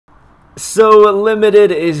So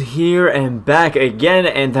Limited is here and back again,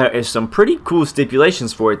 and there is some pretty cool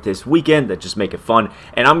stipulations for it this weekend that just make it fun.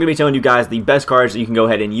 And I'm going to be telling you guys the best cards that you can go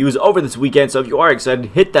ahead and use over this weekend. So if you are excited,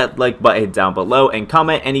 hit that like button down below and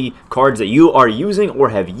comment any cards that you are using or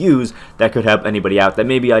have used that could help anybody out that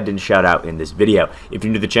maybe I didn't shout out in this video. If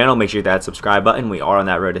you're new to the channel, make sure you hit that subscribe button. We are on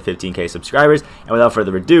that road to 15K subscribers. And without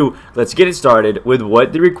further ado, let's get it started with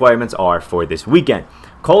what the requirements are for this weekend.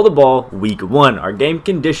 Call the ball week 1. Our game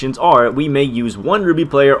conditions are we may use one Ruby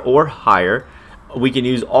player or higher. We can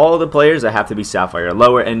use all the players that have to be Sapphire or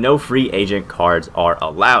lower, and no free agent cards are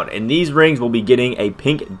allowed. And these rings will be getting a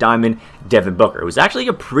pink diamond Devin Booker. It was actually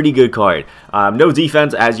a pretty good card. No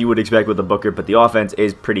defense as you would expect with the Booker, but the offense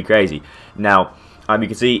is pretty crazy. Now, you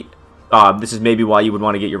can see this is maybe why you would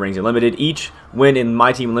want to get your rings in Limited. Each win in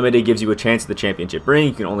My Team Limited gives you a chance at the championship ring.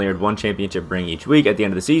 You can only earn one championship ring each week. At the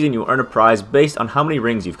end of the season, you will earn a prize based on how many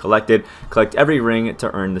rings you've collected. Collect every ring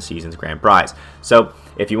to earn the season's grand prize. So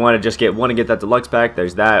if you want to just get one and get that deluxe pack,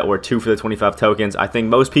 there's that, or 2 for the 25 tokens. I think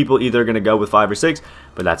most people either are going to go with 5 or 6,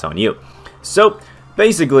 but that's on you. So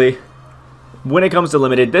basically, when it comes to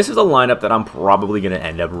Limited, this is a lineup that I'm probably going to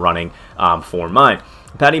end up running for mine.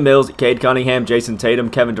 Patty Mills, Cade Cunningham, Jason Tatum,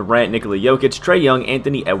 Kevin Durant, Nikola Jokic, Trae Young,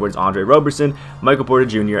 Anthony Edwards, Andre Roberson, Michael Porter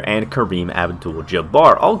Jr., and Kareem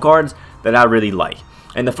Abdul-Jabbar. All cards that I really like.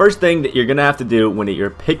 And the first thing that you're going to have to do when you're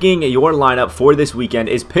picking your lineup for this weekend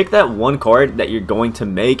is pick that one card that you're going to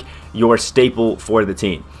make your staple for the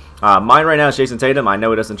team. Mine right now is Jason Tatum. I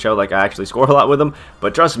know it doesn't show like I actually score a lot with him,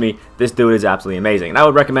 but trust me, this dude is absolutely amazing. And I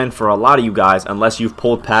would recommend for a lot of you guys, unless you've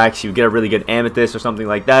pulled packs, you get a really good Amethyst or something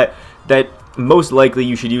like that, that most likely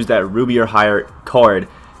you should use that Ruby or higher card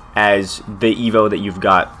as the Evo that you've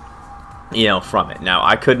got, you know, from it. Now,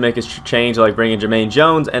 I could make a change like bring in Jermaine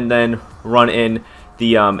Jones and then run in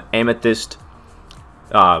the Amethyst,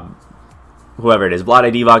 whoever it is,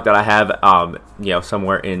 Vlade Divac that I have, you know,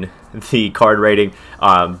 somewhere in the card rating,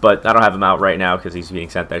 but I don't have him out right now because he's being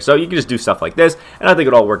sent there. So you can just do stuff like this, and I think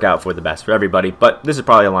it'll all work out for the best for everybody, but this is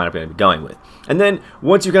probably a lineup I'm going to be going with. And then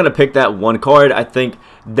once you kind of pick that one card, I think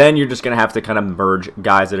then you're just going to have to kind of merge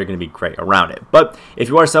guys that are going to be great around it. But if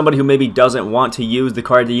you are somebody who maybe doesn't want to use the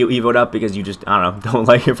card that you evoed up because you just, I don't know, don't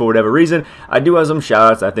like it for whatever reason, I do have some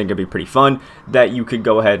shoutouts I think it'd be pretty fun that you could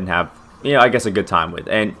go ahead and have, you know, I guess a good time with.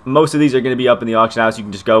 And most of these are going to be up in the auction house. You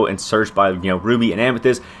can just go and search by, you know, Ruby and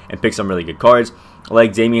Amethyst and pick some really good cards.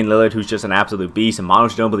 Like Damian Lillard, who's just an absolute beast, and Manu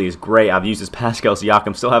Ginobili is great. I've used this Pascal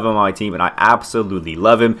Siakam, still have him on my team, and I absolutely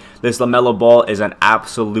love him. This LaMelo Ball is an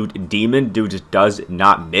absolute demon. Dude just does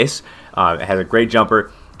not miss. It has a great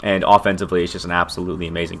jumper, and offensively, it's just an absolutely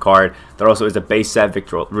amazing card. There also is a base set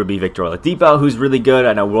Ruby Victor Oladipo, who's really good.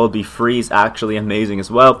 I know World Be Free is actually amazing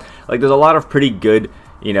as well. Like, there's a lot of pretty good,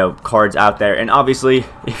 you know, cards out there, and obviously,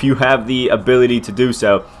 if you have the ability to do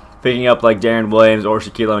so, picking up like Darren Williams or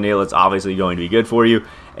Shaquille O'Neal, it's obviously going to be good for you.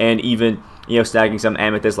 And even, you know, stacking some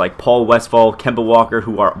Amethysts like Paul Westphal, Kemba Walker,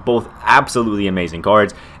 who are both absolutely amazing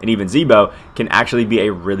cards, and even Zebo can actually be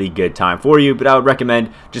a really good time for you. But I would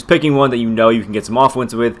recommend just picking one that you know you can get some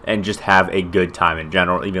offense with and just have a good time in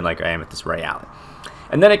general, even like Amethyst Ray Allen.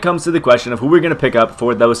 And then it comes to the question of who we're going to pick up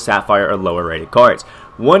for those Sapphire or lower rated cards.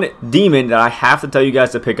 One demon that I have to tell you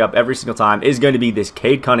guys to pick up every single time is going to be this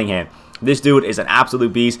Cade Cunningham. This dude is an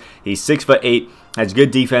absolute beast. He's 6'8", has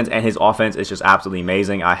good defense, and his offense is just absolutely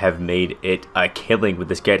amazing. I have made it a killing with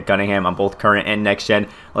this Cade Cunningham on both current and next gen.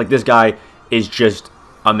 Like, this guy is just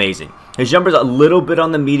amazing. His jumper's a little bit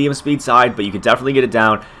on the medium speed side, but you can definitely get it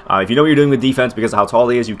down. If you know what you're doing with defense because of how tall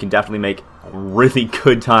he is, you can definitely make a really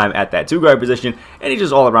good time at that 2-guard position, and he's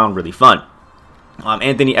just all around really fun.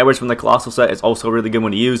 Anthony Edwards from the Colossal set is also a really good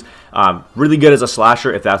one to use. Really good as a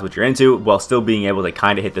slasher if that's what you're into, while still being able to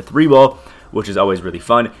kind of hit the 3-ball, which is always really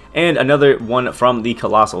fun. And another one from the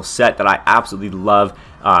Colossal set that I absolutely love,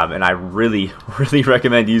 and I really, really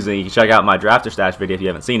recommend using. You can check out my Drafter Stash video if you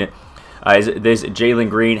haven't seen it. Is this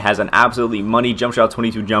Jalen Green has an absolutely money jump shot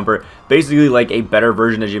 22 jumper, basically like a better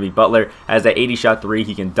version of Jimmy Butler. Has that 80 shot 3,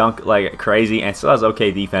 he can dunk like crazy and still has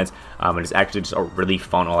okay defense, and it's actually just a really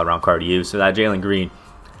fun all around card to use. So that Jalen Green,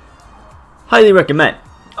 highly recommend.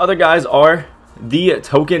 Other guys are the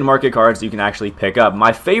token market cards you can actually pick up,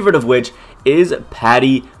 my favorite of which is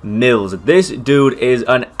Patty Mills. This dude is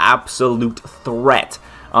an absolute threat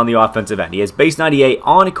on the offensive end. He has base 98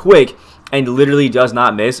 on quick, and literally does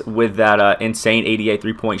not miss with that insane 88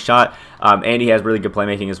 3-point shot. And he has really good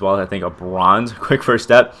playmaking as well. I think a bronze quick first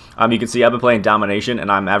step. You can see I've been playing domination,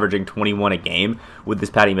 and I'm averaging 21 a game with this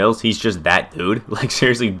Patty Mills. He's just that dude. Like,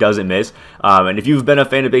 seriously, doesn't miss. And if you've been a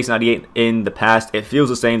fan of Base 98 in the past, it feels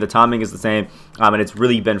the same. The timing is the same, and it's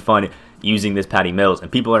really been fun using this Patty Mills.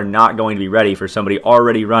 And people are not going to be ready for somebody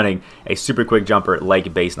already running a super quick jumper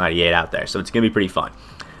like Base 98 out there. So it's going to be pretty fun.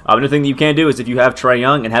 Another thing that you can do is if you have Trae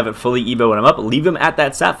Young and haven't fully evoed him up, leave him at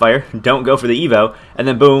that sapphire. Don't go for the evo, and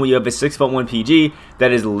then boom, you have a 6'1" PG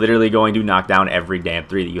that is literally going to knock down every damn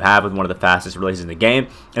three that you have with one of the fastest releases in the game.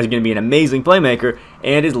 Is going to be an amazing playmaker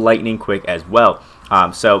and is lightning quick as well.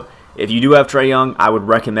 So if you do have Trae Young, I would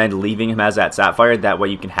recommend leaving him as that sapphire. That way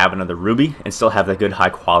you can have another Ruby and still have that good high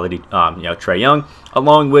quality Trae Young,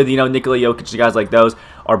 along with Nikola Jokic. Guys like those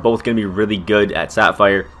are both going to be really good at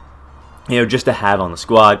sapphire, just to have on the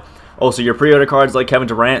squad. Also, your pre-order cards like Kevin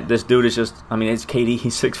Durant, this dude is just, it's KD,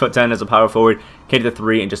 he's 6'10" as a power forward, can hit the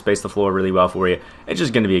 3 and just space the floor really well for you. It's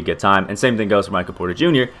just going to be a good time. And same thing goes for Michael Porter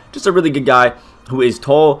Jr., just a really good guy who is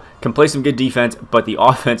tall, can play some good defense, but the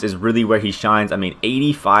offense is really where he shines.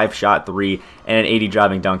 85 shot 3 and an 80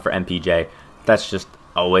 driving dunk for MPJ. That's just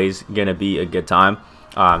always going to be a good time.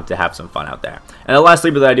 To have some fun out there. And the last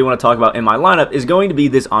sleeper that I do want to talk about in my lineup is going to be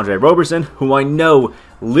this Andre Roberson, who I know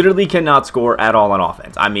literally cannot score at all on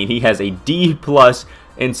offense. He has a D+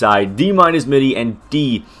 inside, D- midi, and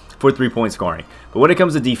D for 3-point scoring. But when it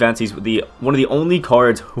comes to defense, he's one of the only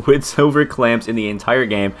cards with silver clamps in the entire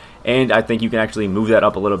game, and I think you can actually move that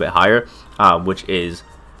up a little bit higher, which is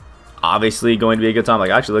obviously going to be a good time.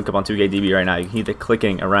 Like, actually look up on 2KDB right now. You can hear the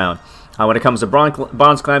clicking around. When it comes to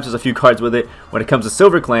bronze clamps, there's a few cards with it. When it comes to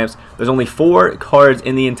silver clamps, there's only 4 cards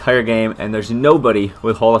in the entire game, and there's nobody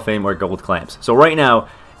with Hall of Fame or gold clamps. So right now,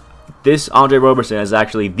 this Andre Roberson is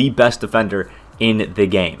actually the best defender in the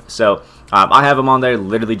game. So I have him on there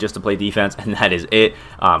literally just to play defense, and that is it.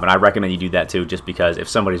 And I recommend you do that too, just because if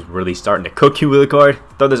somebody's really starting to cook you with a card,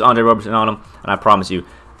 throw this Andre Roberson on them, and I promise you,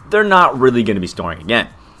 they're not really going to be scoring again.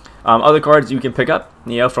 Other cards you can pick up,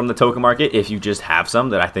 from the token market if you just have some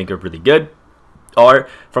that I think are really good, or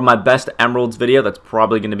from my best emeralds video that's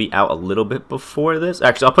probably going to be out a little bit before this.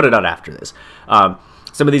 Actually, I'll put it out after this.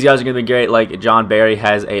 Some of these guys are going to be great, like John Barry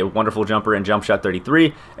has a wonderful jumper and jump shot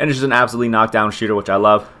 33, and is just an absolutely knockdown shooter, which I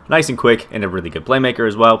love. Nice and quick, and a really good playmaker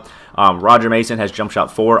as well. Roger Mason has jump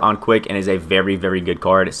shot 4 on quick, and is a very, very good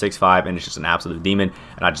card at 6'5", and it's just an absolute demon,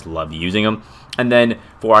 and I just love using him. And then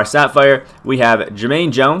for our sapphire, we have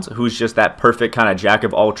Jermaine Jones, who's just that perfect kind of jack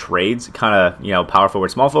of all trades, kind of, power forward,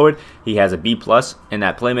 small forward. He has a B+ in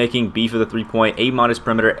that playmaking, B for the 3-point, A-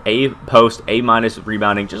 perimeter, A post, A-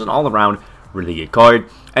 rebounding, just an all-around really good card.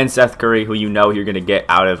 And Seth Curry, who you're going to get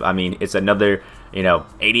out of, it's another,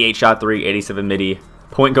 88 shot 3, 87 midi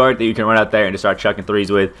point guard that you can run out there and just start chucking threes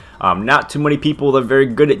with. Not too many people that are very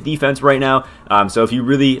good at defense right now. So if you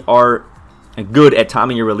really are good at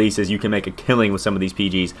timing your releases, you can make a killing with some of these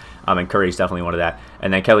PGs, and Curry's definitely one of that.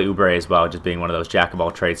 And then Kelly Oubre as well, just being one of those jack of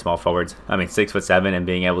all trades small forwards. 6'7", and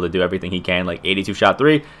being able to do everything he can, like 82 shot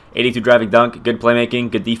 3, 82 driving dunk, good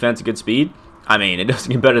playmaking, good defense, good speed. It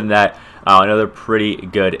doesn't get better than that. Another pretty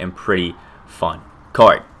good and pretty fun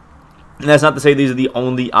card. And that's not to say these are the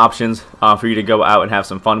only options for you to go out and have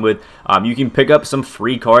some fun with. You can pick up some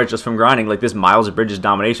free cards just from grinding. Like this Miles Bridges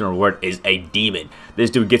Domination reward is a demon. This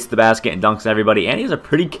dude gets to the basket and dunks everybody, and he has a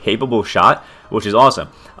pretty capable shot, which is awesome.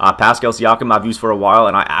 Pascal Siakam I've used for a while,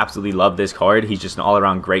 and I absolutely love this card. He's just an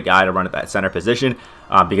all-around great guy to run at that center position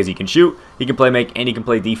because he can shoot, he can play make, and he can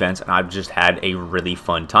play defense, and I've just had a really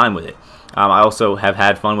fun time with it. I also have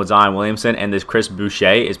had fun with Zion Williamson, and this Chris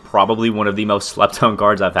Boucher is probably one of the most slept-on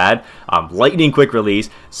cards I've had. Lightning quick release,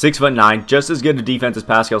 6'9", just as good a defense as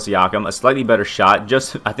Pascal Siakam, a slightly better shot,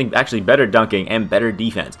 I think actually better dunking and better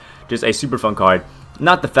defense. Just a super fun card.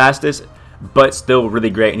 Not the fastest, but still really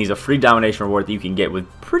great, and he's a free domination reward that you can get with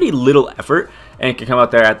pretty little effort, and can come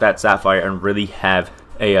out there at that sapphire and really have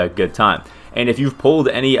a good time. And if you've pulled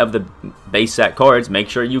any of the base set cards, make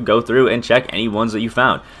sure you go through and check any ones that you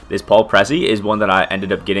found. This Paul Pressey is one that I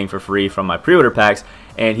ended up getting for free from my pre-order packs,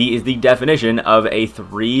 and he is the definition of a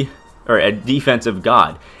defensive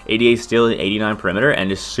god. 88 steal, 89 perimeter,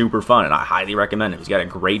 and is super fun, and I highly recommend him. He's got a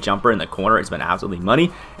great jumper in the corner. It's been absolutely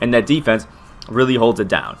money, and that defense really holds it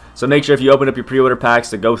down. So make sure if you open up your pre-order packs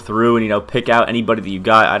to go through and pick out anybody that you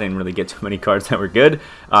got. I didn't really get too many cards that were good,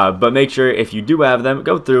 but make sure if you do have them,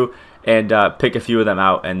 go through and pick a few of them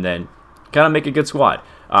out, and then kind of make a good squad.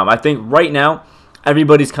 I think right now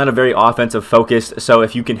everybody's kind of very offensive focused, so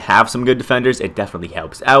if you can have some good defenders, it definitely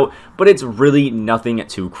helps out, but it's really nothing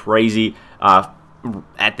too crazy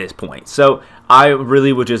at this point. So I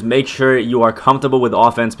really would just make sure you are comfortable with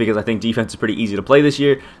offense, because I think defense is pretty easy to play this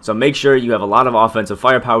year. So make sure you have a lot of offensive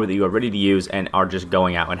firepower that you are ready to use and are just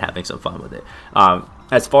going out and having some fun with it.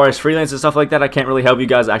 As far as freelance and stuff like that, I can't really help you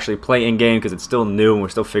guys actually play in-game because it's still new and we're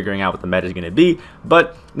still figuring out what the meta is going to be.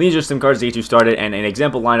 But these are some cards to get you started, and an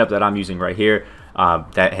example lineup that I'm using right here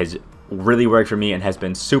that has really worked for me and has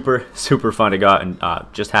been super, super fun to go out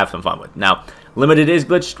and just have some fun with. Now, Limited is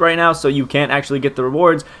glitched right now, so you can't actually get the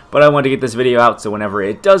rewards, but I wanted to get this video out so whenever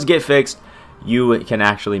it does get fixed, you can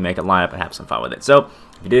actually make a lineup and have some fun with it. So,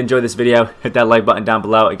 if you did enjoy this video, hit that like button down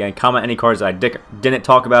below. Again, comment any cards that I didn't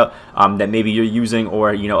talk about that maybe you're using,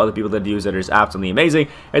 or you know other people that use that are just absolutely amazing.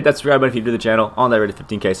 Hit that subscribe button if you're new to the channel. On that road to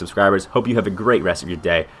 15K subscribers. Hope you have a great rest of your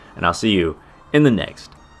day, and I'll see you in the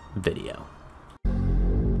next video.